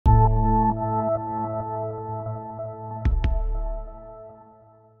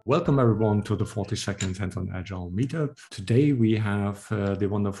Welcome everyone to the 40-second Hands-on Agile meetup. Today we have the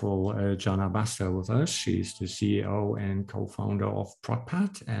wonderful Janna Bastow with us. She's the CEO and co-founder of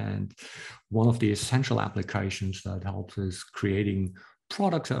ProdPad, and one of the essential applications that helps us creating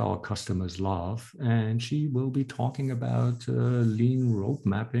products that our customers love. And she will be talking about lean road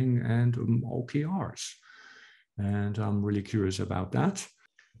mapping and OKRs. And I'm really curious about that.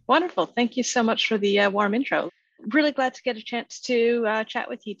 Wonderful. Thank you so much for the warm intro. Really glad to get a chance to chat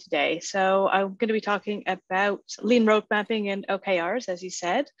with you today. So I'm going to be talking about lean road mapping and OKRs, as you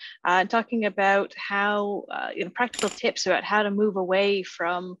said, and talking about how, practical tips about how to move away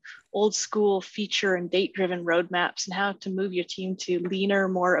from old school feature and date-driven roadmaps and how to move your team to leaner,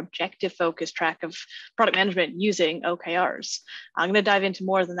 more objective-focused track of product management using OKRs. I'm going to dive into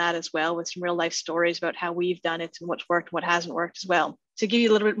more than that as well with some real-life stories about how we've done it and what's worked and what hasn't worked as well. To give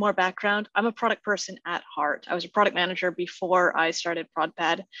you a little bit more background, I'm a product person at heart. I was a product manager before I started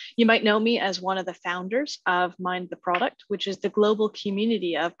ProdPad. You might know me as one of the founders of Mind the Product, which is the global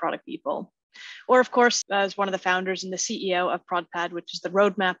community of product people. Or of course, as one of the founders and the CEO of ProdPad, which is the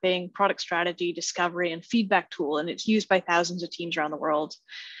road mapping, product strategy, discovery, and feedback tool. And it's used by thousands of teams around the world.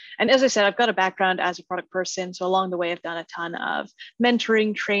 And as I said, I've got a background as a product person. So along the way, I've done a ton of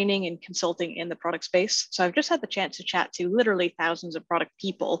mentoring, training, and consulting in the product space. So I've just had the chance to chat to literally thousands of product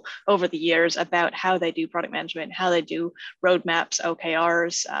people over the years about how they do product management, how they do roadmaps,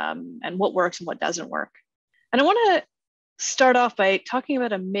 OKRs, and what works and what doesn't work. And I want to start off by talking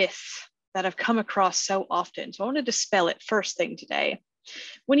about a myth that I've come across so often. So I want to dispel it first thing today.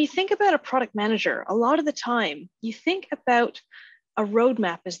 When you think about a product manager, a lot of the time you think about a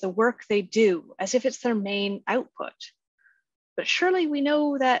roadmap as the work they do, as if it's their main output. But surely we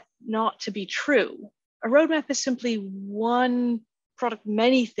know that not to be true. A roadmap is simply one product,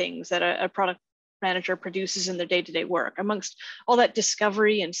 many things that a product manager produces in their day-to-day work, amongst all that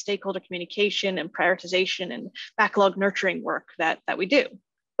discovery and stakeholder communication and prioritization and backlog nurturing work that we do.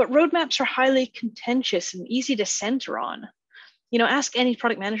 But roadmaps are highly contentious and easy to center on. Ask any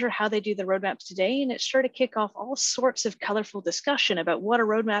product manager how they do the roadmaps today, and it's sure to kick off all sorts of colorful discussion about what a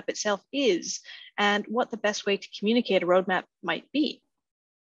roadmap itself is and what the best way to communicate a roadmap might be.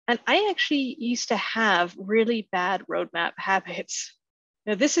 And I actually used to have really bad roadmap habits.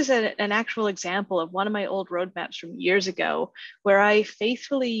 Now, this is an actual example of one of my old roadmaps from years ago, where I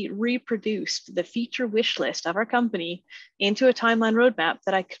faithfully reproduced the feature wish list of our company into a timeline roadmap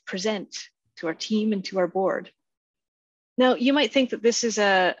that I could present to our team and to our board. Now, you might think that this is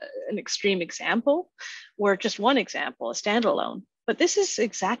an extreme example or just one example, a standalone, but this is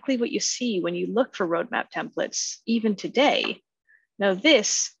exactly what you see when you look for roadmap templates, even today. Now,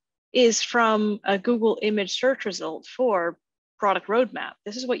 this is from a Google image search result for product roadmap.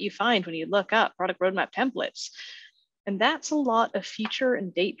 This is what you find when you look up product roadmap templates. And that's a lot of feature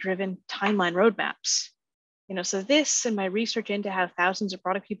and date-driven timeline roadmaps. So this and my research into how thousands of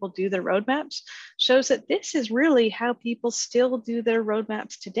product people do their roadmaps shows that this is really how people still do their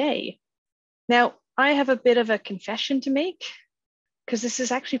roadmaps today. Now, I have a bit of a confession to make, because this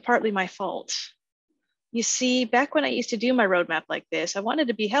is actually partly my fault. You see, back when I used to do my roadmap like this, I wanted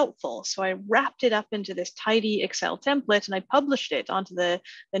to be helpful. So I wrapped it up into this tidy Excel template and I published it onto the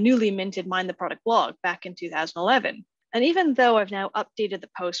newly minted Mind the Product blog back in 2011. And even though I've now updated the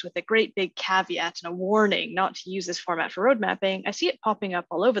post with a great big caveat and a warning not to use this format for road mapping, I see it popping up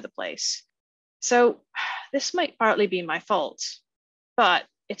all over the place. So this might partly be my fault, but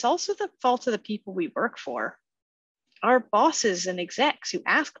it's also the fault of the people we work for. Our bosses and execs who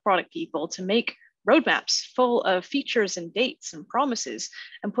ask product people to make roadmaps full of features and dates and promises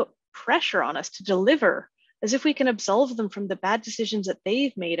and put pressure on us to deliver, as if we can absolve them from the bad decisions that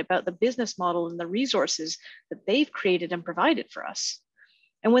they've made about the business model and the resources that they've created and provided for us.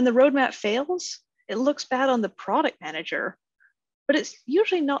 And when the roadmap fails, it looks bad on the product manager, but it's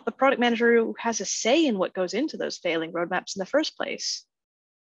usually not the product manager who has a say in what goes into those failing roadmaps in the first place.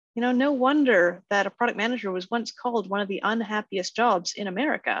 No wonder that a product manager was once called one of the unhappiest jobs in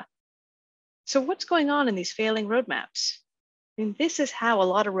America. So what's going on in these failing roadmaps? This is how a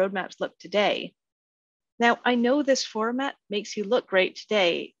lot of roadmaps look today. Now, I know this format makes you look great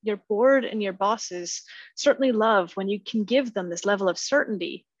today. Your board and your bosses certainly love when you can give them this level of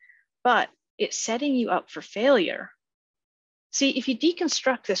certainty, but it's setting you up for failure. See, if you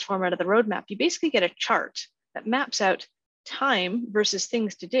deconstruct this format of the roadmap, you basically get a chart that maps out time versus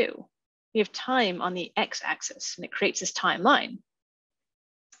things to do. You have time on the x-axis, and it creates this timeline.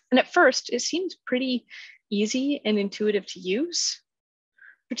 And at first, it seems pretty easy and intuitive to use,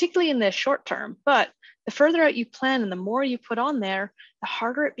 particularly in the short term, but the further out you plan and the more you put on there, the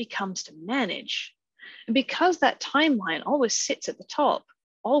harder it becomes to manage. And because that timeline always sits at the top,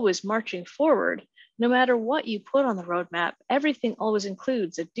 always marching forward, no matter what you put on the roadmap, everything always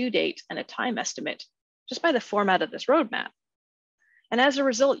includes a due date and a time estimate, just by the format of this roadmap. And as a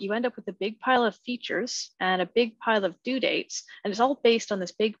result, you end up with a big pile of features and a big pile of due dates, and it's all based on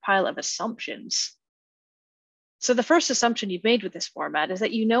this big pile of assumptions. So the first assumption you've made with this format is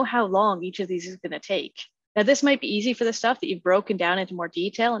that you know how long each of these is going to take. Now, this might be easy for the stuff that you've broken down into more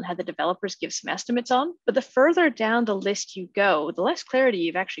detail and had the developers give some estimates on, but the further down the list you go, the less clarity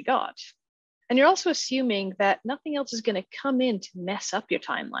you've actually got. And you're also assuming that nothing else is going to come in to mess up your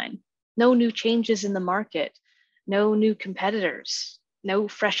timeline. No new changes in the market, no new competitors, no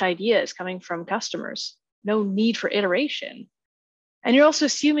fresh ideas coming from customers, no need for iteration. And you're also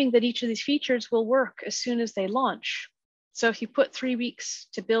assuming that each of these features will work as soon as they launch. So if you put 3 weeks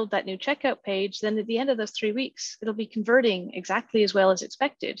to build that new checkout page, then at the end of those 3 weeks, it'll be converting exactly as well as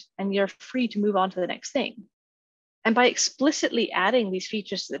expected, and you're free to move on to the next thing. And by explicitly adding these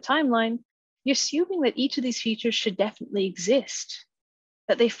features to the timeline, you're assuming that each of these features should definitely exist,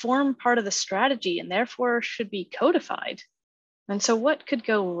 that they form part of the strategy and therefore should be codified. And so what could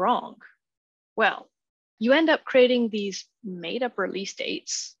go wrong? Well, you end up creating these made-up release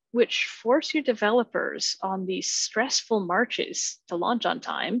dates, which force your developers on these stressful marches to launch on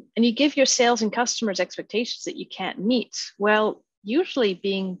time, and you give your sales and customers expectations that you can't meet, while usually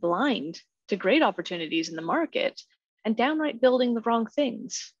being blind to great opportunities in the market and downright building the wrong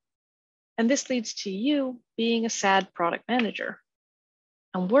things. And this leads to you being a sad product manager.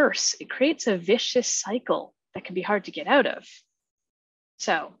 And worse, it creates a vicious cycle that can be hard to get out of.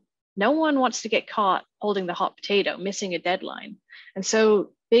 So no one wants to get caught holding the hot potato, missing a deadline. And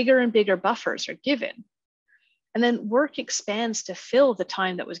so bigger and bigger buffers are given. And then work expands to fill the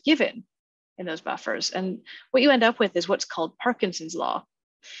time that was given in those buffers. And what you end up with is what's called Parkinson's law.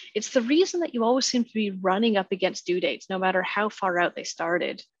 It's the reason that you always seem to be running up against due dates, no matter how far out they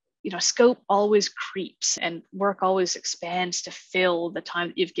started. Scope always creeps and work always expands to fill the time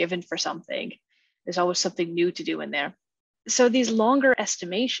that you've given for something. There's always something new to do in there. So these longer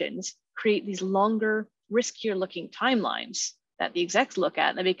estimations create these longer, riskier looking timelines that the execs look at,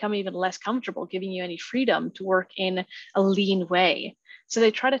 and they become even less comfortable giving you any freedom to work in a lean way. So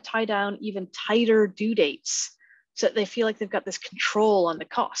they try to tie down even tighter due dates so that they feel like they've got this control on the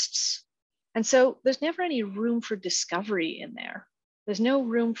costs. And so there's never any room for discovery in there. There's no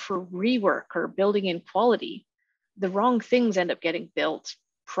room for rework or building in quality. The wrong things end up getting built,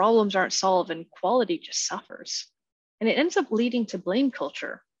 problems aren't solved, and quality just suffers. And it ends up leading to blame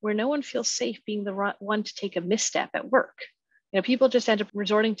culture, where no one feels safe being the one to take a misstep at work. People just end up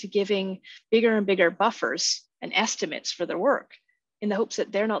resorting to giving bigger and bigger buffers and estimates for their work in the hopes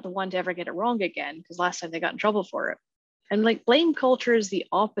that they're not the one to ever get it wrong again, because last time they got in trouble for it. And blame culture is the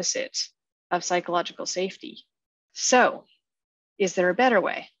opposite of psychological safety. So, is there a better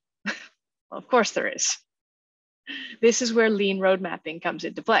way? Well, of course there is. This is where lean road mapping comes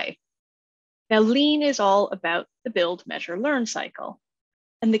into play. Now, lean is all about the build, measure, learn cycle.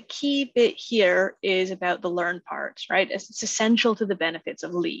 And the key bit here is about the learn part, right? It's essential to the benefits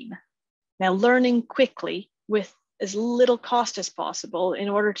of lean. Now, learning quickly with as little cost as possible in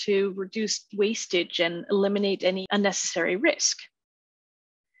order to reduce wastage and eliminate any unnecessary risk.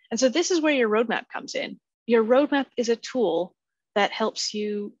 And so this is where your roadmap comes in. Your roadmap is a tool that helps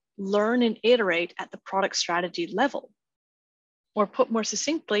you learn and iterate at the product strategy level. Or put more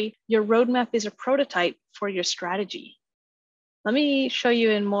succinctly, your roadmap is a prototype for your strategy. Let me show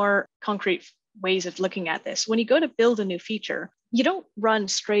you in more concrete ways of looking at this. When you go to build a new feature, you don't run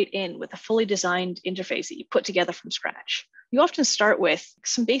straight in with a fully designed interface that you put together from scratch. You often start with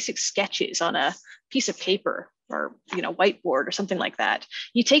some basic sketches on a piece of paper or whiteboard or something like that.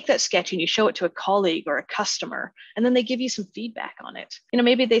 You take that sketch and you show it to a colleague or a customer, and then they give you some feedback on it.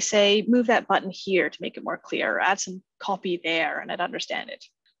 Maybe they say, move that button here to make it more clear, or add some copy there, and I'd understand it.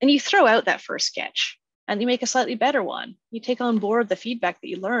 And you throw out that first sketch and you make a slightly better one. You take on board the feedback that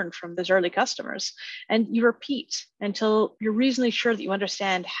you learned from those early customers, and you repeat until you're reasonably sure that you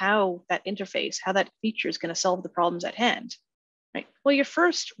understand how that interface, how that feature is going to solve the problems at hand. Right? Well, your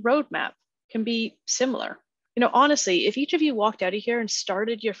first roadmap can be similar. Honestly, if each of you walked out of here and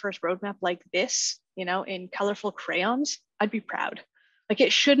started your first roadmap like this, in colorful crayons, I'd be proud.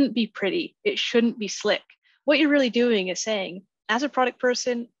 It shouldn't be pretty. It shouldn't be slick. What you're really doing is saying, as a product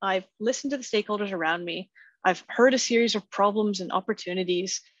person, I've listened to the stakeholders around me. I've heard a series of problems and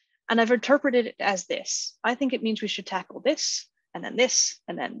opportunities, and I've interpreted it as this. I think it means we should tackle this, and then this,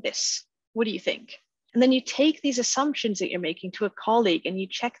 and then this. What do you think? And then you take these assumptions that you're making to a colleague and you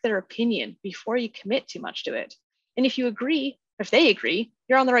check their opinion before you commit too much to it. And if you agree, if they agree,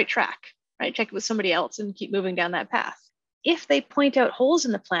 you're on the right track, right? Check it with somebody else and keep moving down that path. If they point out holes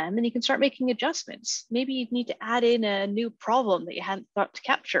in the plan, then you can start making adjustments. Maybe you need to add in a new problem that you hadn't thought to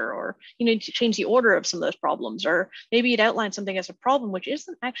capture, or you need to change the order of some of those problems, or maybe you'd outline something as a problem which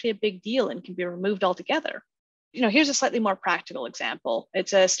isn't actually a big deal and can be removed altogether. Here's a slightly more practical example.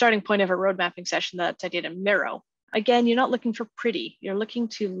 It's a starting point of a road mapping session that I did in Miro. Again, you're not looking for pretty. You're looking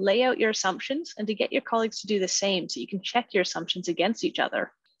to lay out your assumptions and to get your colleagues to do the same so you can check your assumptions against each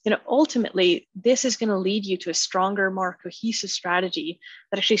other. Ultimately, this is going to lead you to a stronger, more cohesive strategy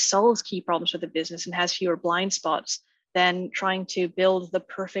that actually solves key problems for the business and has fewer blind spots than trying to build the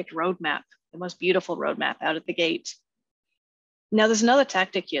perfect roadmap, the most beautiful roadmap out of the gate. Now, there's another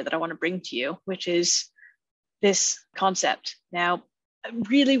tactic here that I want to bring to you, which is this concept. Now, I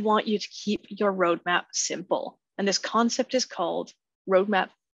really want you to keep your roadmap simple. And this concept is called roadmap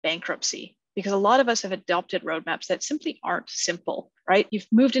bankruptcy, because a lot of us have adopted roadmaps that simply aren't simple, right? You've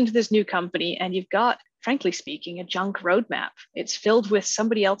moved into this new company and you've got, frankly speaking, a junk roadmap. It's filled with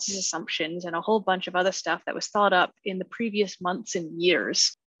somebody else's assumptions and a whole bunch of other stuff that was thought up in the previous months and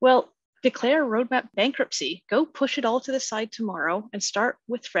years. Well, declare roadmap bankruptcy. Go push it all to the side tomorrow and start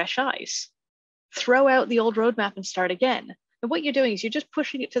with fresh eyes. Throw out the old roadmap and start again. And what you're doing is you're just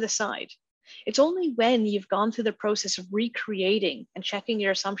pushing it to the side. It's only when you've gone through the process of recreating and checking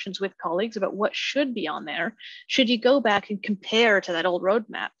your assumptions with colleagues about what should be on there, should you go back and compare to that old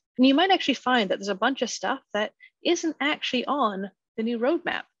roadmap. And you might actually find that there's a bunch of stuff that isn't actually on the new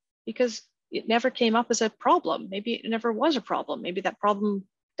roadmap because it never came up as a problem. Maybe it never was a problem. Maybe that problem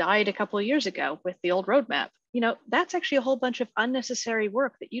died a couple of years ago with the old roadmap. That's actually a whole bunch of unnecessary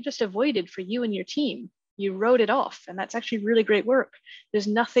work that you just avoided for you and your team. You wrote it off, and that's actually really great work. There's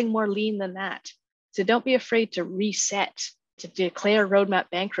nothing more lean than that. So don't be afraid to reset, to declare roadmap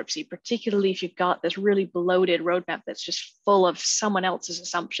bankruptcy, particularly if you've got this really bloated roadmap that's just full of someone else's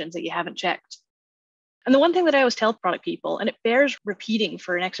assumptions that you haven't checked. And the one thing that I always tell product people, and it bears repeating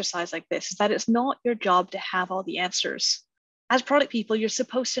for an exercise like this, is that it's not your job to have all the answers. As product people, you're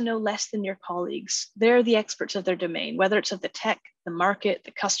supposed to know less than your colleagues. They're the experts of their domain, whether it's of the tech, the market,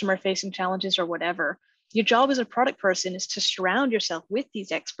 the customer-facing challenges, or whatever. Your job as a product person is to surround yourself with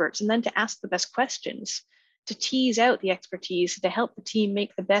these experts and then to ask the best questions, to tease out the expertise, to help the team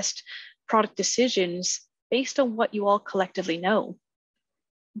make the best product decisions based on what you all collectively know.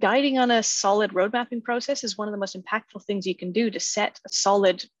 Guiding on a solid road mapping process is one of the most impactful things you can do to set a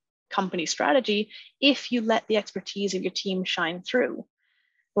solid company strategy if you let the expertise of your team shine through.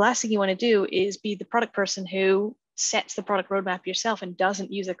 The last thing you want to do is be the product person who sets the product roadmap yourself and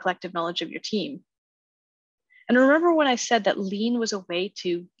doesn't use the collective knowledge of your team. And remember when I said that lean was a way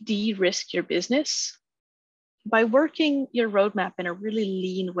to de-risk your business? By working your roadmap in a really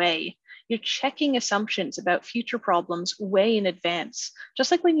lean way, you're checking assumptions about future problems way in advance. Just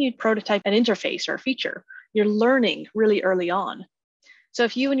like when you prototype an interface or a feature, you're learning really early on. So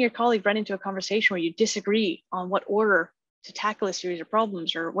if you and your colleague run into a conversation where you disagree on what order to tackle a series of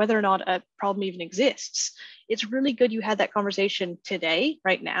problems or whether or not a problem even exists, it's really good you had that conversation today,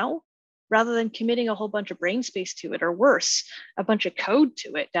 right now, rather than committing a whole bunch of brain space to it, or worse, a bunch of code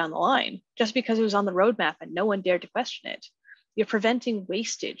to it down the line, just because it was on the roadmap and no one dared to question it. You're preventing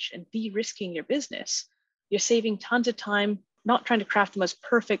wastage and de-risking your business. You're saving tons of time, not trying to craft the most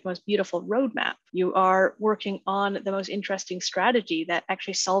perfect, most beautiful roadmap. You are working on the most interesting strategy that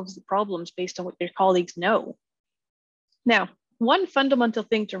actually solves the problems based on what your colleagues know. Now, one fundamental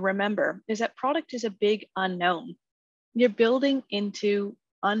thing to remember is that product is a big unknown. You're building into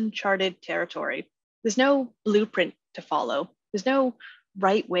uncharted territory. There's no blueprint to follow. There's no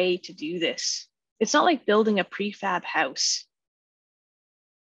right way to do this. It's not like building a prefab house,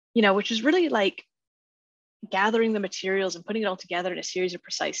 which is really like gathering the materials and putting it all together in a series of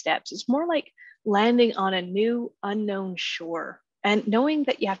precise steps. It's more like landing on a new unknown shore and knowing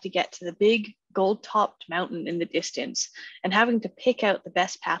that you have to get to the big gold-topped mountain in the distance and having to pick out the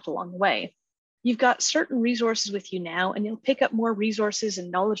best path along the way. You've got certain resources with you now, and you'll pick up more resources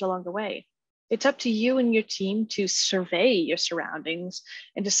and knowledge along the way. It's up to you and your team to survey your surroundings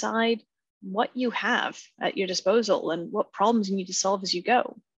and decide what you have at your disposal and what problems you need to solve as you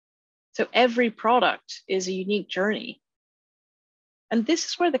go. So every product is a unique journey. And this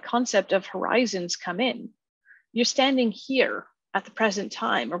is where the concept of horizons come in. You're standing here at the present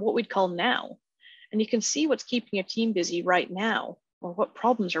time, or what we'd call now, and you can see what's keeping your team busy right now, or what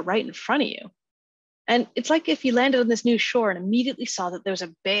problems are right in front of you. And it's like if you landed on this new shore and immediately saw that there was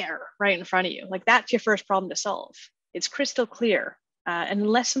a bear right in front of you, like that's your first problem to solve. It's crystal clear. And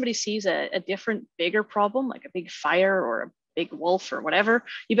unless somebody sees a different, bigger problem, like a big fire or a big wolf or whatever,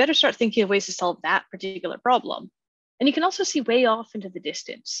 you better start thinking of ways to solve that particular problem. And you can also see way off into the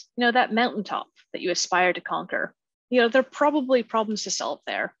distance, that mountaintop that you aspire to conquer. There are probably problems to solve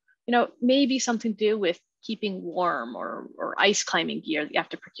there. Maybe something to do with keeping warm or ice climbing gear that you have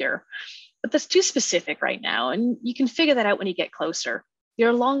to procure. But that's too specific right now, and you can figure that out when you get closer.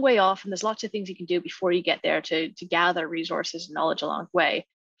 You're a long way off, and there's lots of things you can do before you get there to gather resources and knowledge along the way.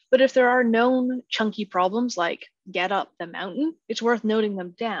 But if there are known chunky problems like get up the mountain, it's worth noting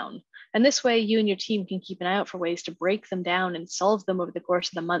them down. And this way, you and your team can keep an eye out for ways to break them down and solve them over the course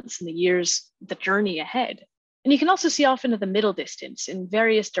of the months and the years, the journey ahead. And you can also see off into the middle distance in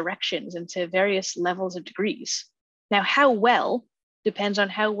various directions and to various levels of degrees. Now, how well depends on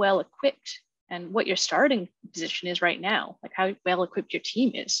how well equipped and what your starting position is right now, like how well equipped your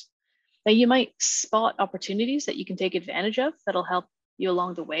team is. Now, you might spot opportunities that you can take advantage of that'll help you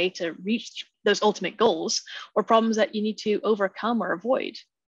along the way to reach those ultimate goals, or problems that you need to overcome or avoid.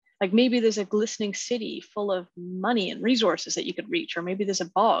 Like maybe there's a glistening city full of money and resources that you could reach, or maybe there's a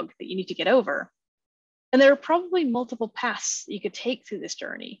bog that you need to get over. And there are probably multiple paths that you could take through this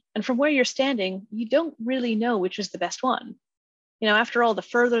journey. And from where you're standing, you don't really know which is the best one. After all, the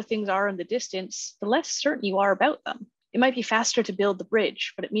further things are in the distance, the less certain you are about them. It might be faster to build the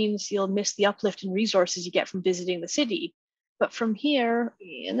bridge, but it means you'll miss the uplift in resources you get from visiting the city. But from here,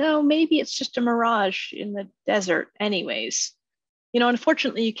 maybe it's just a mirage in the desert anyways.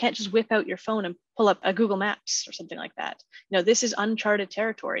 Unfortunately, you can't just whip out your phone and pull up a Google Maps or something like that. This is uncharted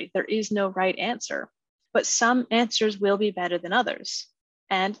territory. There is no right answer, but some answers will be better than others.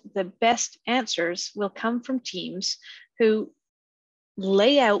 And the best answers will come from teams who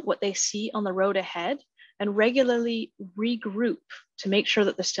lay out what they see on the road ahead and regularly regroup to make sure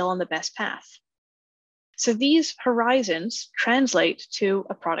that they're still on the best path. So these horizons translate to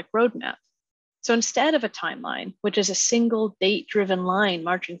a product roadmap. So instead of a timeline, which is a single date-driven line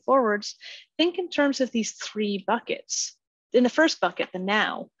marching forwards, think in terms of these three buckets. In the first bucket, the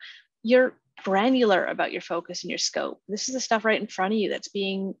now, you're granular about your focus and your scope. This is the stuff right in front of you that's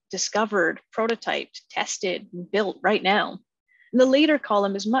being discovered, prototyped, tested, and built right now. And the later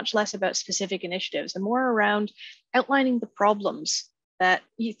column is much less about specific initiatives and more around outlining the problems that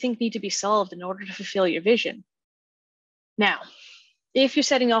you think need to be solved in order to fulfill your vision. Now, if you're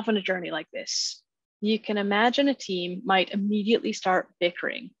setting off on a journey like this, you can imagine a team might immediately start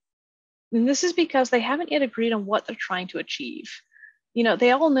bickering. And this is because they haven't yet agreed on what they're trying to achieve.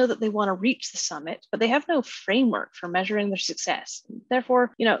 They all know that they want to reach the summit, but they have no framework for measuring their success.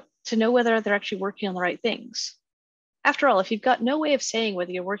 Therefore, to know whether they're actually working on the right things. After all, if you've got no way of saying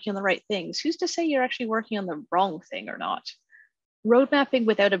whether you're working on the right things, who's to say you're actually working on the wrong thing or not? Road mapping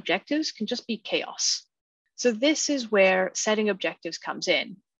without objectives can just be chaos. So this is where setting objectives comes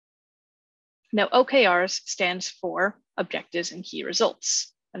in. Now, OKRs stands for objectives and key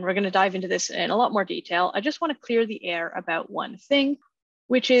results. And we're going to dive into this in a lot more detail. I just want to clear the air about one thing,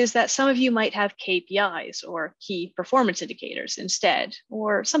 which is that some of you might have KPIs or key performance indicators instead,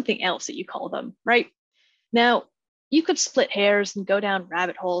 or something else that you call them, right? Now, you could split hairs and go down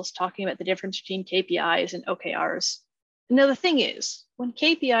rabbit holes talking about the difference between KPIs and OKRs. Now, the thing is, when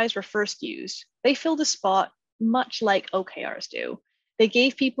KPIs were first used, they filled a spot much like OKRs do. They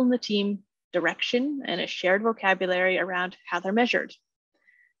gave people in the team direction and a shared vocabulary around how they're measured.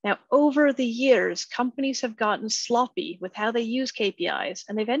 Now, over the years, companies have gotten sloppy with how they use KPIs,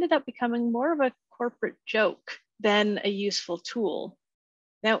 and they've ended up becoming more of a corporate joke than a useful tool.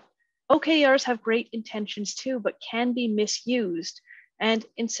 Now, OKRs have great intentions too, but can be misused, and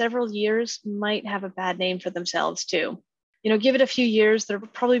in several years might have a bad name for themselves too. Give it a few years, there'll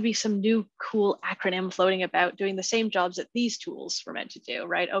probably be some new cool acronym floating about doing the same jobs that these tools were meant to do,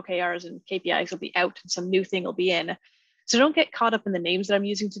 right? OKRs and KPIs will be out and some new thing will be in. So don't get caught up in the names that I'm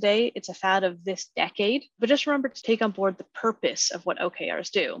using today. It's a fad of this decade, but just remember to take on board the purpose of what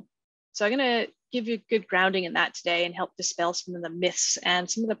OKRs do. So I'm going to give you a good grounding in that today and help dispel some of the myths and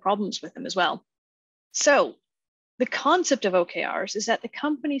some of the problems with them as well. So the concept of OKRs is that the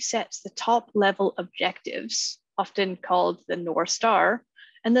company sets the top level objectives, often called the North Star,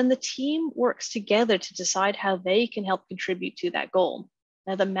 and then the team works together to decide how they can help contribute to that goal.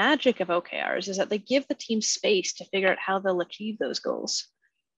 Now, the magic of OKRs is that they give the team space to figure out how they'll achieve those goals.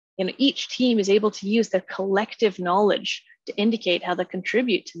 Each team is able to use their collective knowledge to indicate how they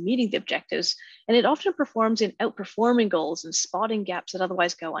contribute to meeting the objectives, and it often performs in outperforming goals and spotting gaps that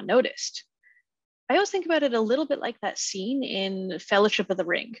otherwise go unnoticed. I always think about it a little bit like that scene in Fellowship of the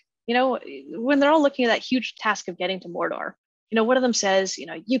Ring. When they're all looking at that huge task of getting to Mordor, one of them says,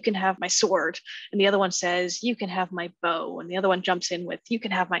 you can have my sword. And the other one says, you can have my bow. And the other one jumps in with, you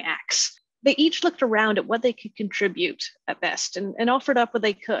can have my axe. They each looked around at what they could contribute at best and offered up what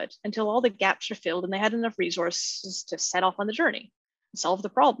they could until all the gaps were filled and they had enough resources to set off on the journey and solve the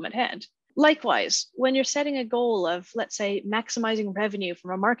problem at hand. Likewise, when you're setting a goal of, let's say, maximizing revenue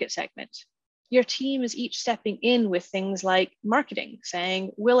from a market segment, your team is each stepping in with things like marketing,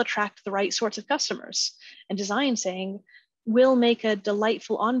 saying, we'll attract the right sorts of customers, and design saying, we'll make a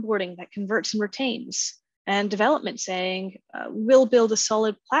delightful onboarding that converts and retains, and development saying, we'll build a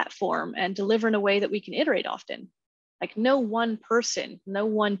solid platform and deliver in a way that we can iterate often. Like no one person, no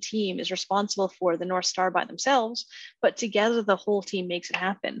one team is responsible for the North Star by themselves, but together the whole team makes it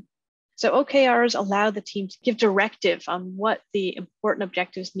happen. So OKRs allow the team to give directive on what the important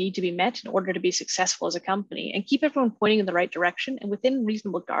objectives need to be met in order to be successful as a company and keep everyone pointing in the right direction and within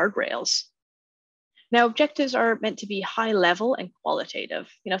reasonable guardrails. Now, objectives are meant to be high level and qualitative.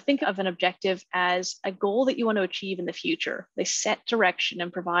 Think of an objective as a goal that you want to achieve in the future. They set direction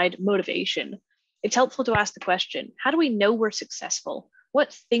and provide motivation. It's helpful to ask the question, how do we know we're successful?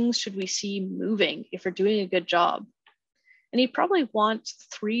 What things should we see moving if we're doing a good job? And you probably want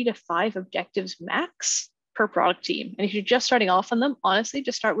 3 to 5 objectives max per product team. And if you're just starting off on them, honestly,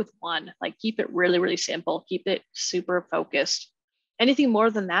 just start with 1. Like keep it really, really simple. Keep it super focused. Anything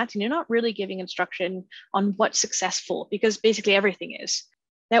more than that, and you're not really giving instruction on what's successful because basically everything is.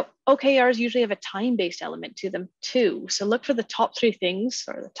 Now, OKRs usually have a time-based element to them too. So look for the top 3 things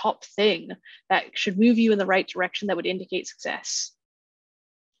or the top thing that should move you in the right direction that would indicate success.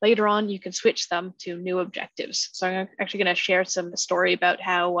 Later on, you can switch them to new objectives. So I'm actually going to share some story about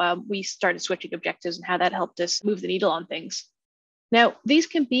how we started switching objectives and how that helped us move the needle on things. Now, these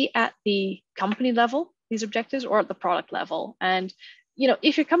can be at the company level, these objectives, or at the product level. And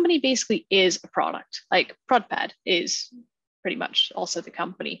if your company basically is a product, like ProdPad is pretty much also the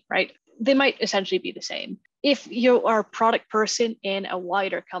company, right? They might essentially be the same. If you are a product person in a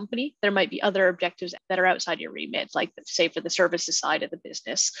wider company, there might be other objectives that are outside your remit, like say for the services side of the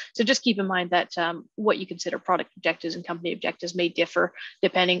business. So just keep in mind that what you consider product objectives and company objectives may differ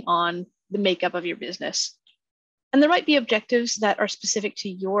depending on the makeup of your business. And there might be objectives that are specific to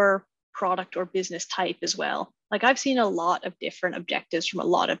your product or business type as well. Like I've seen a lot of different objectives from a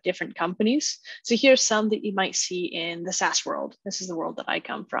lot of different companies. So here's some that you might see in the SaaS world. This is the world that I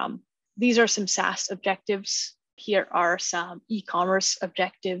come from. These are some SaaS objectives. Here are some e-commerce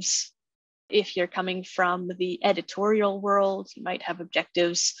objectives. If you're coming from the editorial world, you might have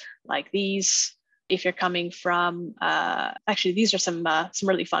objectives like these. If you're coming from, actually, these are some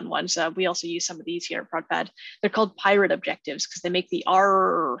really fun ones. We also use some of these here at ProdPad. They're called pirate objectives because they make the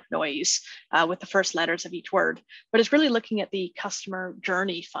R noise with the first letters of each word. But it's really looking at the customer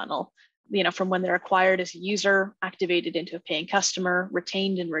journey funnel, from when they're acquired as a user, activated into a paying customer,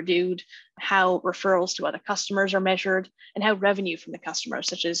 retained and renewed, how referrals to other customers are measured, and how revenue from the customers,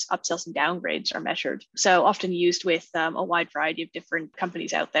 such as upsells and downgrades, are measured. So often used with a wide variety of different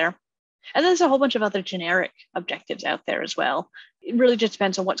companies out there. And there's a whole bunch of other generic objectives out there as well. It really just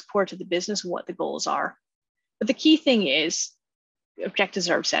depends on what's core to the business and what the goals are. But the key thing is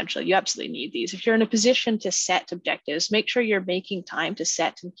objectives are essential. You absolutely need these. If you're in a position to set objectives, make sure you're making time to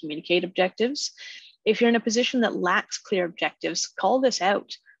set and communicate objectives. If you're in a position that lacks clear objectives, call this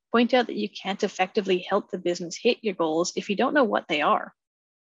out. Point out that you can't effectively help the business hit your goals if you don't know what they are.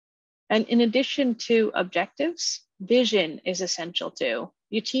 And in addition to objectives, vision is essential too.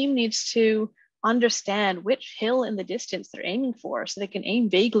 Your team needs to understand which hill in the distance they're aiming for so they can aim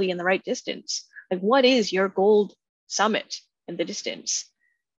vaguely in the right distance. Like, what is your gold summit in the distance?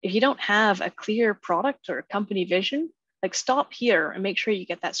 If you don't have a clear product or company vision, like stop here and make sure you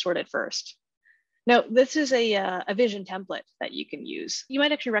get that sorted first. Now, this is a vision template that you can use. You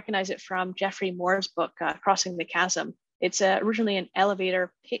might actually recognize it from Jeffrey Moore's book, Crossing the Chasm. It's originally an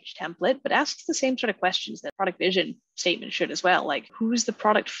elevator pitch template, but asks the same sort of questions that product vision statement should as well. Like, who's the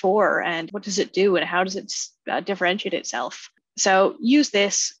product for and what does it do and how does it differentiate itself? So use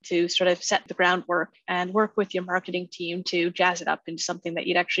this to sort of set the groundwork and work with your marketing team to jazz it up into something that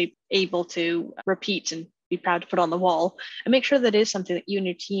you'd actually be able to repeat and be proud to put on the wall, and make sure that it is something that you and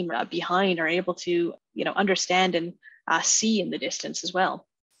your team behind are able to, understand and see in the distance as well.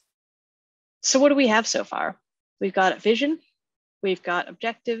 So what do we have so far? We've got a vision, we've got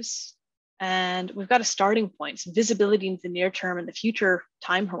objectives, and we've got a starting point, some visibility into the near term and the future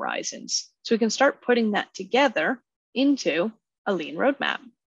time horizons. So we can start putting that together into a lean roadmap.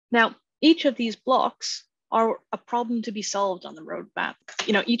 Now, each of these blocks are a problem to be solved on the roadmap.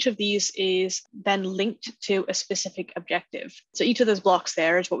 Each of these is then linked to a specific objective. So each of those blocks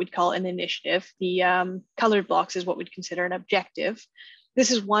there is what we'd call an initiative. The colored blocks is what we'd consider an objective.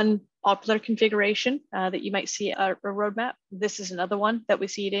 This is one popular configuration that you might see a roadmap. This is another one that we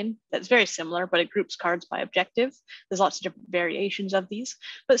see it in that's very similar, but it groups cards by objective. There's lots of different variations of these,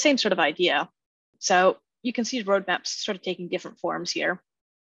 but same sort of idea. So you can see roadmaps sort of taking different forms here.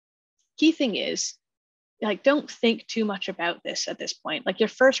 Key thing is, like, don't think too much about this at this point. Like, your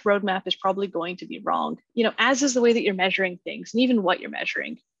first roadmap is probably going to be wrong, as is the way that you're measuring things and even what you're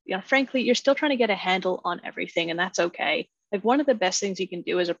measuring. Frankly, you're still trying to get a handle on everything, and that's okay. Like, one of the best things you can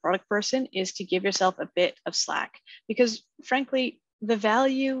do as a product person is to give yourself a bit of slack, because frankly, the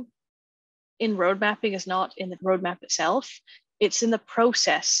value in road mapping is not in the roadmap itself. It's in the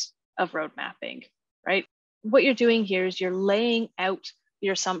process of road mapping, right? What you're doing here is you're laying out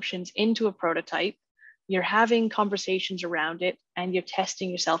your assumptions into a prototype, you're having conversations around it, and you're testing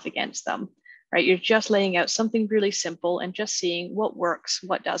yourself against them, right? You're just laying out something really simple and just seeing what works,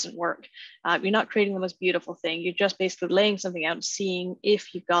 what doesn't work. You're not creating the most beautiful thing. You're just basically laying something out and seeing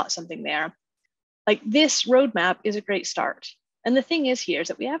if you've got something there. Like, this roadmap is a great start. And the thing is here is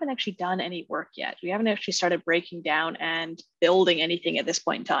that we haven't actually done any work yet. We haven't actually started breaking down and building anything at this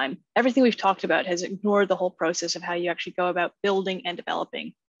point in time. Everything we've talked about has ignored the whole process of how you actually go about building and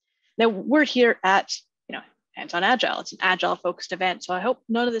developing. Now, we're here at Hands-on Agile. It's an Agile focused event. So I hope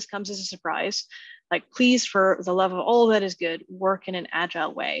none of this comes as a surprise. Like, please, for the love of all that is good, work in an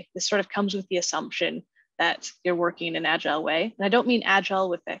Agile way. This sort of comes with the assumption that you're working in an Agile way. And I don't mean Agile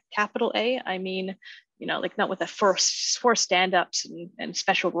with a capital A. I mean, like, not with the four stand-ups and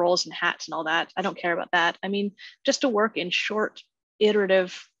special roles and hats and all that. I don't care about that. I mean, just to work in short,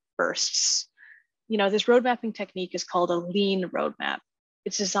 iterative bursts. This road mapping technique is called a lean roadmap.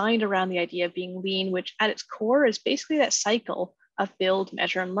 It's designed around the idea of being lean, which at its core is basically that cycle of build,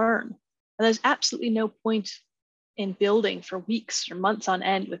 measure, and learn. And there's absolutely no point in building for weeks or months on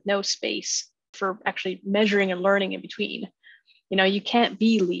end with no space for actually measuring and learning in between. You can't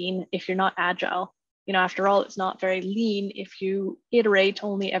be lean if you're not agile. After all, it's not very lean if you iterate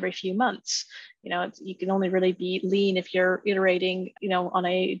only every few months. You can only really be lean if you're iterating, on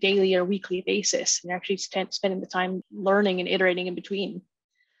a daily or weekly basis, and you're actually spending the time learning and iterating in between.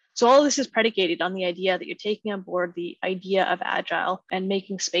 So all of this is predicated on the idea that you're taking on board the idea of Agile and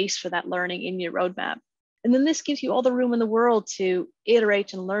making space for that learning in your roadmap. And then this gives you all the room in the world to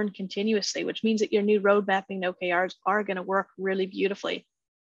iterate and learn continuously, which means that your new road mapping OKRs are going to work really beautifully.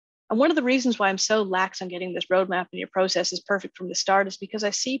 And one of the reasons why I'm so lax on getting this roadmap in your processes perfect from the start is because I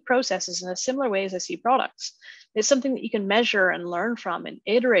see processes in a similar way as I see products. It's something that you can measure and learn from and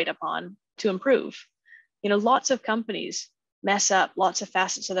iterate upon to improve. Lots of companies mess up lots of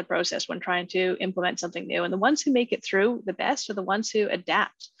facets of the process when trying to implement something new. And the ones who make it through the best are the ones who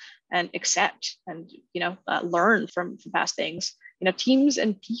adapt and accept and learn from past things. Teams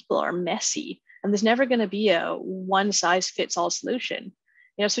and people are messy, and there's never going to be a one size fits all solution.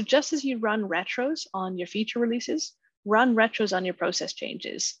 So just as you run retros on your feature releases, run retros on your process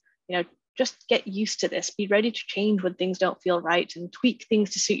changes. Just get used to this. Be ready to change when things don't feel right and tweak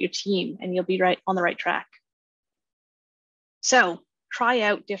things to suit your team, and you'll be on the right track. So try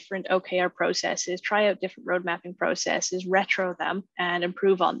out different OKR processes, try out different road mapping processes, retro them, and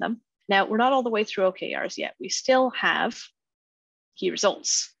improve on them. Now, we're not all the way through OKRs yet. We still have key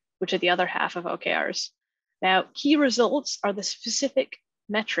results, which are the other half of OKRs. Now, key results are the specific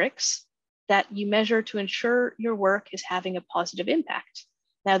metrics that you measure to ensure your work is having a positive impact.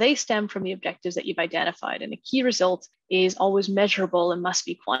 Now, they stem from the objectives that you've identified, and a key result is always measurable and must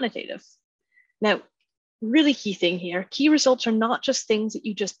be quantitative. Now, really key thing here, key results are not just things that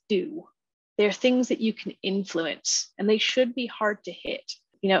you just do. They're things that you can influence, and they should be hard to hit.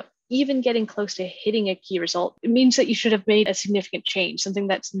 Even getting close to hitting a key result, it means that you should have made a significant change, something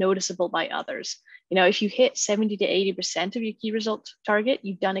that's noticeable by others. If you hit 70 to 80% of your key result target,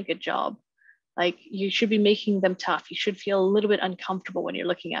 you've done a good job. Like, you should be making them tough. You should feel a little bit uncomfortable when you're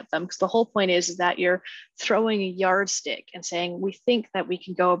looking at them, because the whole point is that you're throwing a yardstick and saying, we think that we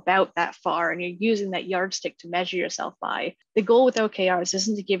can go about that far, and you're using that yardstick to measure yourself by. The goal with OKRs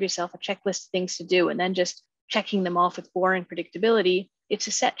isn't to give yourself a checklist of things to do and then just checking them off with boring predictability. It's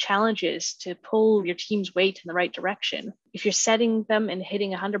to set challenges to pull your team's weight in the right direction. If you're setting them and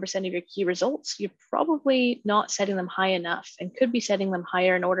hitting 100% of your key results, you're probably not setting them high enough and could be setting them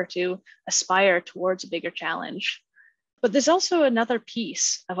higher in order to aspire towards a bigger challenge. But there's also another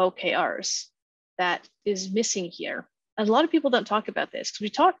piece of OKRs that is missing here. And a lot of people don't talk about this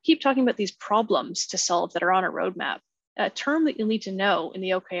because we keep talking about these problems to solve that are on a roadmap. A term that you'll need to know in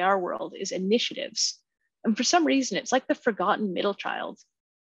the OKR world is initiatives. And for some reason, it's like the forgotten middle child.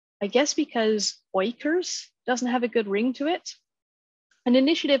 I guess because OKRs doesn't have a good ring to it. An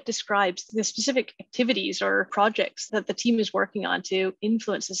initiative describes the specific activities or projects that the team is working on to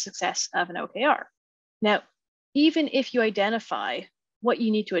influence the success of an OKR. Now, even if you identify what you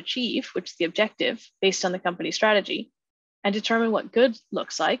need to achieve, which is the objective based on the company strategy, and determine what good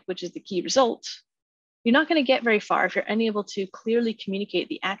looks like, which is the key result, You're not going to get very far if you're unable to clearly communicate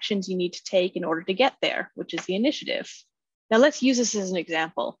the actions you need to take in order to get there, which is the initiative. Now let's use this as an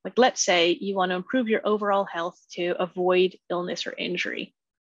example. Like let's say you want to improve your overall health to avoid illness or injury.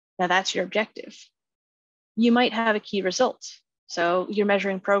 Now that's your objective. You might have a key result. So you're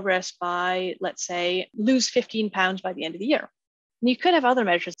measuring progress by, let's say, lose 15 pounds by the end of the year. And you could have other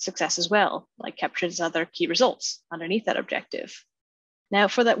measures of success as well, like captured as other key results underneath that objective. Now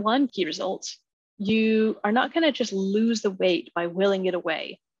for that one key result, you are not going to just lose the weight by willing it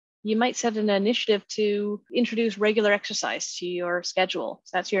away. You might set an initiative to introduce regular exercise to your schedule.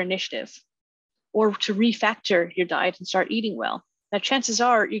 So that's your initiative. Or to refactor your diet and start eating well. Now, chances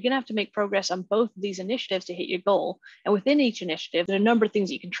are you're going to have to make progress on both of these initiatives to hit your goal. And within each initiative, there are a number of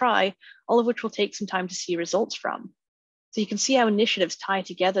things you can try, all of which will take some time to see results from. So you can see how initiatives tie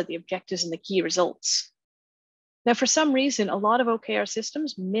together the objectives and the key results. Now, for some reason, a lot of OKR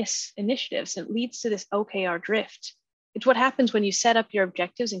systems miss initiatives, and it leads to this OKR drift. It's what happens when you set up your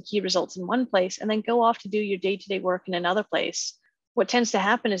objectives and key results in one place and then go off to do your day-to-day work in another place. What tends to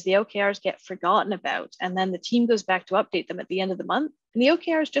happen is the OKRs get forgotten about, and then the team goes back to update them at the end of the month. And the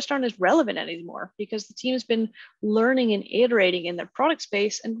OKRs just aren't as relevant anymore because the team's been learning and iterating in their product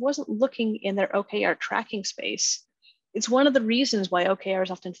space and wasn't looking in their OKR tracking space. It's one of the reasons why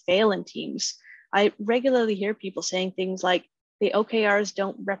OKRs often fail in teams. I regularly hear people saying things like, the OKRs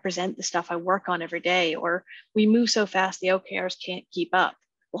don't represent the stuff I work on every day, or we move so fast the OKRs can't keep up.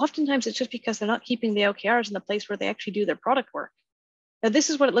 Well, oftentimes it's just because they're not keeping the OKRs in the place where they actually do their product work. Now, this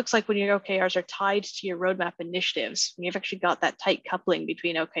is what it looks like when your OKRs are tied to your roadmap initiatives, when you've actually got that tight coupling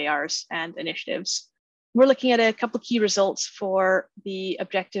between OKRs and initiatives. We're looking at a couple of key results for the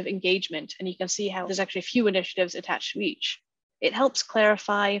objective engagement, and you can see how there's actually a few initiatives attached to each. It helps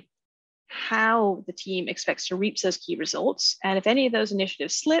clarify how the team expects to reach those key results. And if any of those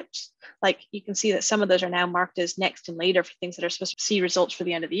initiatives slipped, like you can see that some of those are now marked as next and later for things that are supposed to see results for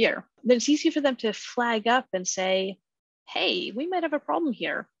the end of the year, then it's easy for them to flag up and say, hey, we might have a problem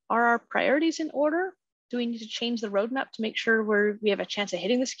here. Are our priorities in order? Do we need to change the roadmap to make sure we have a chance of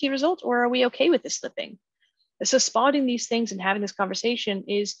hitting this key result, or are we okay with this slipping? So spotting these things and having this conversation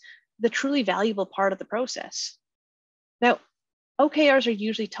is the truly valuable part of the process. Now, OKRs are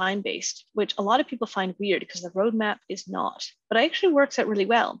usually time-based, which a lot of people find weird because the roadmap is not, but it actually works out really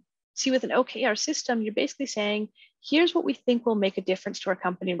well. See, with an OKR system, you're basically saying, here's what we think will make a difference to our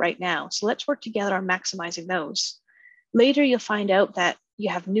company right now. So let's work together on maximizing those. Later, you'll find out that you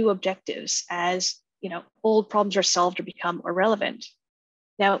have new objectives as old problems are solved or become irrelevant.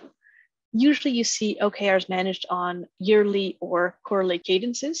 Now, usually you see OKRs managed on yearly or quarterly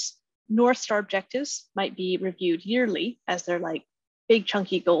cadences. North Star objectives might be reviewed yearly as they're like big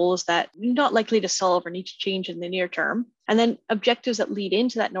chunky goals that you're not likely to solve or need to change in the near term. And then objectives that lead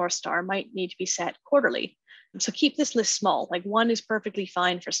into that North Star might need to be set quarterly. So keep this list small. Like 1 is perfectly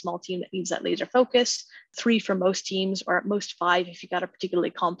fine for a small team that needs that laser focus, 3 for most teams, or at most 5 if you've got a particularly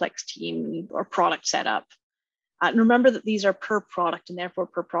complex team or product setup. And remember that these are per product and therefore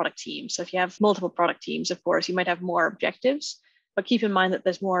per product team. So if you have multiple product teams, of course, you might have more objectives, but keep in mind that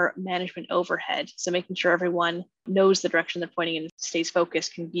there's more management overhead. So making sure everyone knows the direction they're pointing in and stays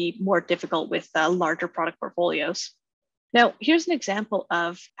focused can be more difficult with larger product portfolios. Now, here's an example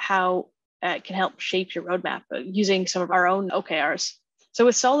of how it can help shape your roadmap using some of our own OKRs. So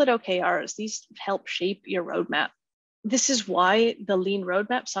with solid OKRs, these help shape your roadmap. This is why the lean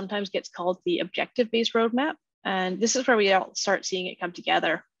roadmap sometimes gets called the objective-based roadmap. And this is where we all start seeing it come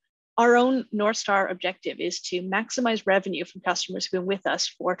together. Our own North Star objective is to maximize revenue from customers who've been with us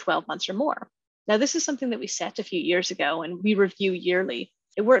for 12 months or more. Now, this is something that we set a few years ago and we review yearly.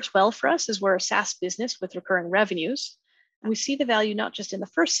 It works well for us as we're a SaaS business with recurring revenues. And we see the value not just in the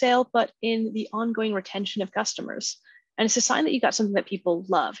first sale, but in the ongoing retention of customers. And it's a sign that you got something that people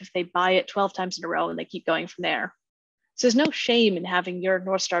love if they buy it 12 times in a row and they keep going from there. So there's no shame in having your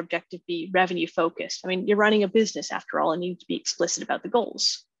North Star objective be revenue focused. I mean, you're running a business after all, and you need to be explicit about the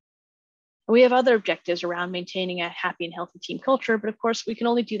goals. We have other objectives around maintaining a happy and healthy team culture, but of course, we can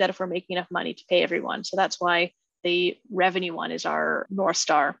only do that if we're making enough money to pay everyone. So that's why the revenue one is our North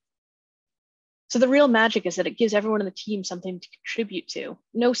Star. So the real magic is that it gives everyone on the team something to contribute to.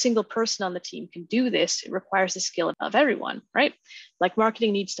 No single person on the team can do this. It requires the skill of everyone, right? Like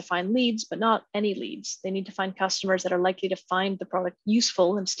marketing needs to find leads, but not any leads. They need to find customers that are likely to find the product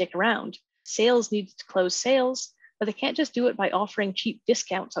useful and stick around. Sales needs to close sales, but they can't just do it by offering cheap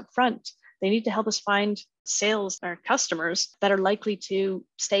discounts up front. They need to help us find sales or customers that are likely to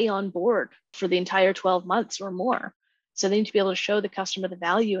stay on board for the entire 12 months or more. So they need to be able to show the customer the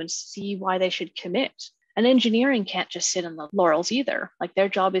value and see why they should commit. And engineering can't just sit on the laurels either. Like their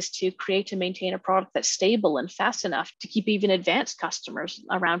job is to create and maintain a product that's stable and fast enough to keep even advanced customers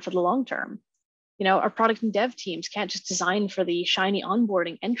around for the long term. Our product and dev teams can't just design for the shiny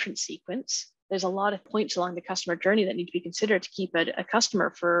onboarding entrance sequence. There's a lot of points along the customer journey that need to be considered to keep a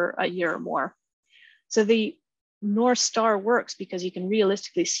customer for a year or more. So the North Star works because you can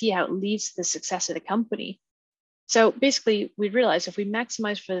realistically see how it leads to the success of the company. So basically, we realized if we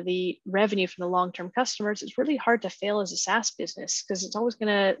maximize for the revenue from the long-term customers, it's really hard to fail as a SaaS business because it's always going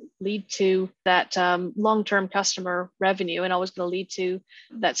to lead to that long-term customer revenue and always going to lead to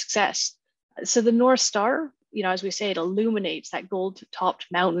that success. So the North Star, as we say, it illuminates that gold-topped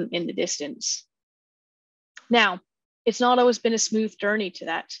mountain in the distance. Now, it's not always been a smooth journey to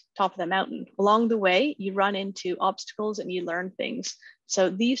that top of the mountain. Along the way, you run into obstacles and you learn things. So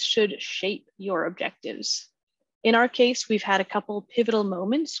these should shape your objectives. In our case, we've had a couple pivotal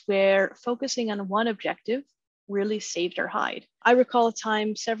moments where focusing on one objective really saved our hide. I recall a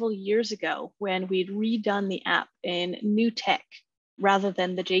time several years ago when we'd redone the app in new tech rather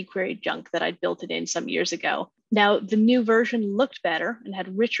than the jQuery junk that I'd built it in some years ago. Now, the new version looked better and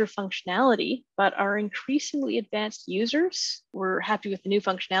had richer functionality, but our increasingly advanced users were happy with the new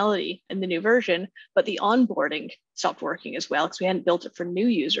functionality in the new version, but the onboarding stopped working as well because we hadn't built it for new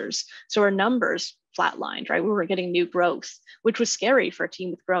users. So our numbers flatlined, right? We weren't getting new growth, which was scary for a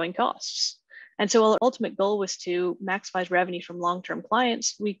team with growing costs. And so our ultimate goal was to maximize revenue from long-term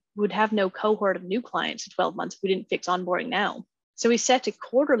clients. We would have no cohort of new clients in 12 months if we didn't fix onboarding now. So we set a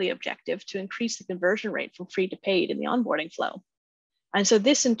quarterly objective to increase the conversion rate from free to paid in the onboarding flow. And so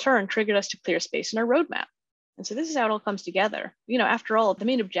this in turn triggered us to clear space in our roadmap. And so this is how it all comes together. After all, the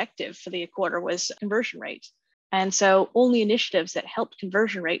main objective for the quarter was conversion rate. And so only initiatives that helped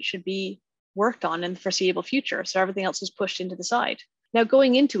conversion rate should be worked on in the foreseeable future. So everything else was pushed into the side. Now,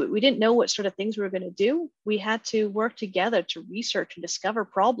 going into it, we didn't know what sort of things we were going to do. We had to work together to research and discover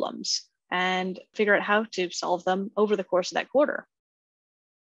problems and figure out how to solve them over the course of that quarter.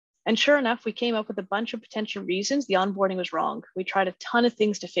 And sure enough, we came up with a bunch of potential reasons the onboarding was wrong. We tried a ton of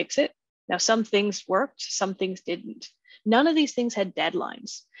things to fix it. Now, some things worked, some things didn't. None of these things had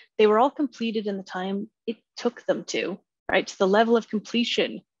deadlines. They were all completed in the time it took them to, right? To the level of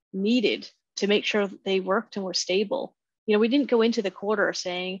completion needed to make sure that they worked and were stable. We didn't go into the quarter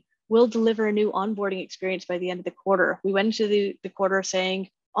saying, we'll deliver a new onboarding experience by the end of the quarter. We went into the quarter saying,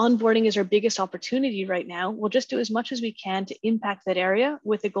 onboarding is our biggest opportunity right now. We'll just do as much as we can to impact that area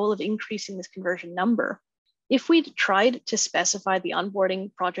with the goal of increasing this conversion number. If we'd tried to specify the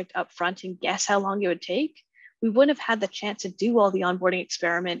onboarding project upfront and guess how long it would take, we wouldn't have had the chance to do all the onboarding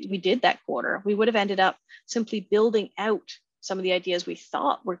experiment we did that quarter. We would have ended up simply building out some of the ideas we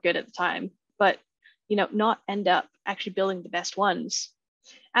thought were good at the time, but not end up actually building the best ones.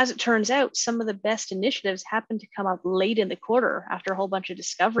 As it turns out, some of the best initiatives happened to come up late in the quarter after a whole bunch of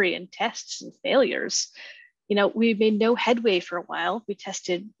discovery and tests and failures. We made no headway for a while. We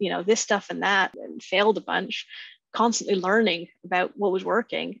tested, this stuff and that and failed a bunch, constantly learning about what was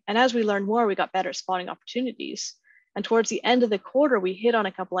working. And as we learned more, we got better at spotting opportunities. And towards the end of the quarter, we hit on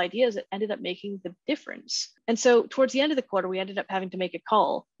a couple ideas that ended up making the difference. And so towards the end of the quarter, we ended up having to make a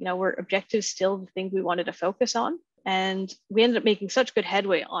call. Were objectives still the thing we wanted to focus on? And we ended up making such good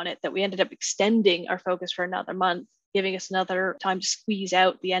headway on it that we ended up extending our focus for another month, giving us another time to squeeze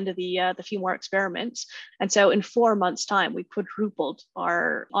out the end of the few more experiments. And so in 4 months' time, we quadrupled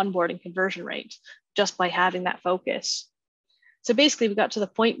our onboarding conversion rate just by having that focus. So basically, we got to the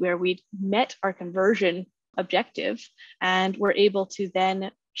point where we'd met our conversion objective and we're able to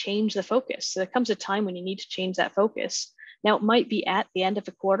then change the focus. So there comes a time when you need to change that focus. Now, it might be at the end of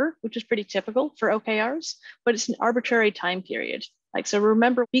a quarter, which is pretty typical for OKRs, but it's an arbitrary time period. So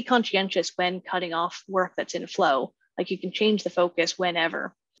remember, be conscientious when cutting off work that's in flow. You can change the focus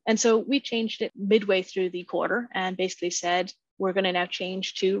whenever. And so we changed it midway through the quarter and basically said, we're going to now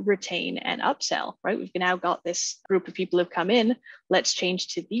change to retain and upsell, right? We've now got this group of people who've come in. Let's change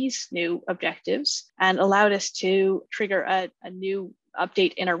to these new objectives, and allowed us to trigger a new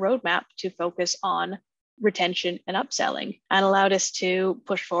update in our roadmap to focus on retention and upselling, and allowed us to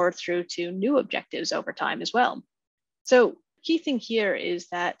push forward through to new objectives over time as well. So key thing here is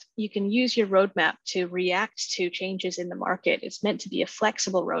that you can use your roadmap to react to changes in the market. It's meant to be a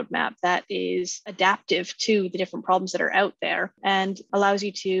flexible roadmap that is adaptive to the different problems that are out there and allows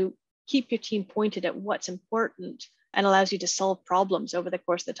you to keep your team pointed at what's important and allows you to solve problems over the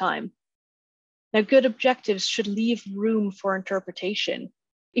course of the time. Now, good objectives should leave room for interpretation.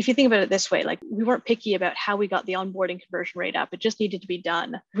 If you think about it this way, like we weren't picky about how we got the onboarding conversion rate up. It just needed to be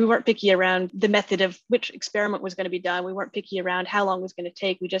done. We weren't picky around the method of which experiment was going to be done. We weren't picky around how long it was going to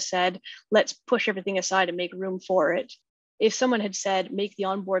take. We just said, let's push everything aside and make room for it. If someone had said, make the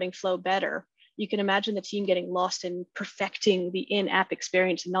onboarding flow better, you can imagine the team getting lost in perfecting the in-app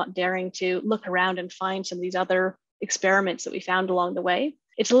experience and not daring to look around and find some of these other experiments that we found along the way.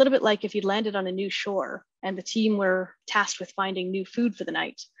 It's a little bit like if you landed on a new shore and the team were tasked with finding new food for the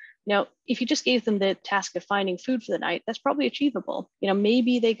night. Now, if you just gave them the task of finding food for the night, that's probably achievable.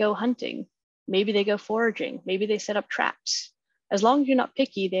 Maybe they go hunting, maybe they go foraging, maybe they set up traps. As long as you're not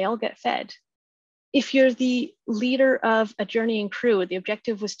picky, they all get fed. If you're the leader of a journeying crew, the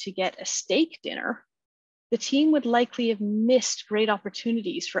objective was to get a steak dinner, the team would likely have missed great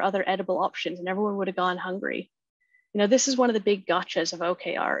opportunities for other edible options and everyone would have gone hungry. This is one of the big gotchas of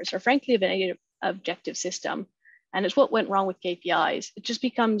OKRs, or frankly, of any objective system. And it's what went wrong with KPIs. It just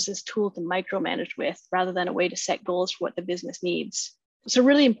becomes this tool to micromanage with rather than a way to set goals for what the business needs. So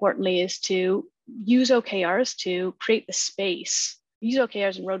really importantly is to use OKRs to create the space. Use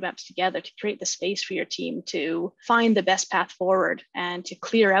OKRs and roadmaps together to create the space for your team to find the best path forward and to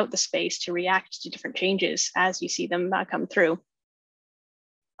clear out the space to react to different changes as you see them come through.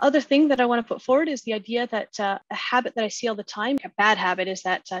 Other thing that I want to put forward is the idea that a habit that I see all the time, a bad habit, is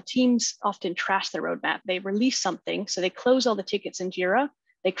that teams often trash their roadmap. They release something, so they close all the tickets in Jira,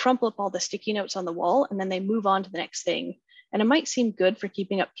 they crumple up all the sticky notes on the wall, and then they move on to the next thing. And it might seem good for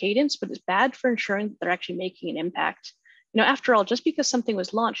keeping up cadence, but it's bad for ensuring that they're actually making an impact. After all, just because something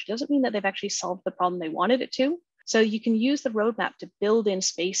was launched doesn't mean that they've actually solved the problem they wanted it to. So you can use the roadmap to build in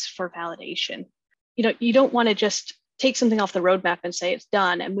space for validation. You don't want to just take something off the roadmap and say it's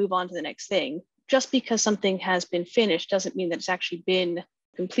done and move on to the next thing. Just because something has been finished doesn't mean that it's actually been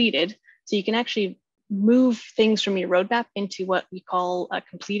completed. So you can actually move things from your roadmap into what we call a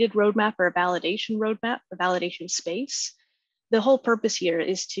completed roadmap or a validation roadmap, a validation space. The whole purpose here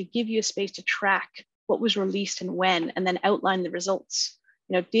is to give you a space to track what was released and when, and then outline the results.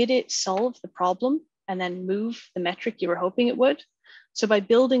 Did it solve the problem and then move the metric you were hoping it would? So by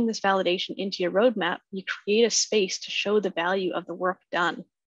building this validation into your roadmap, you create a space to show the value of the work done.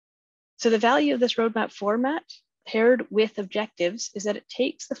 So the value of this roadmap format paired with objectives is that it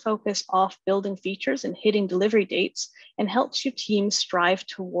takes the focus off building features and hitting delivery dates and helps your team strive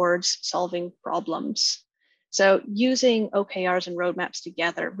towards solving problems. So using OKRs and roadmaps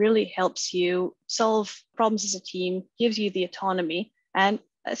together really helps you solve problems as a team, gives you the autonomy, and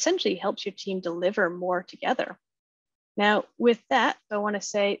essentially helps your team deliver more together. Now, with that, I want to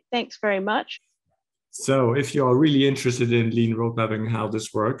say thanks very much. So if you're really interested in lean road mapping, how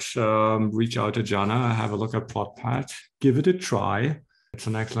this works, reach out to Janna, have a look at ProdPad, give it a try. It's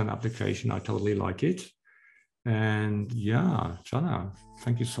an excellent application. I totally like it. And yeah, Janna,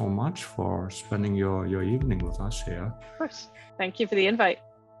 thank you so much for spending your evening with us here. Of course. Thank you for the invite.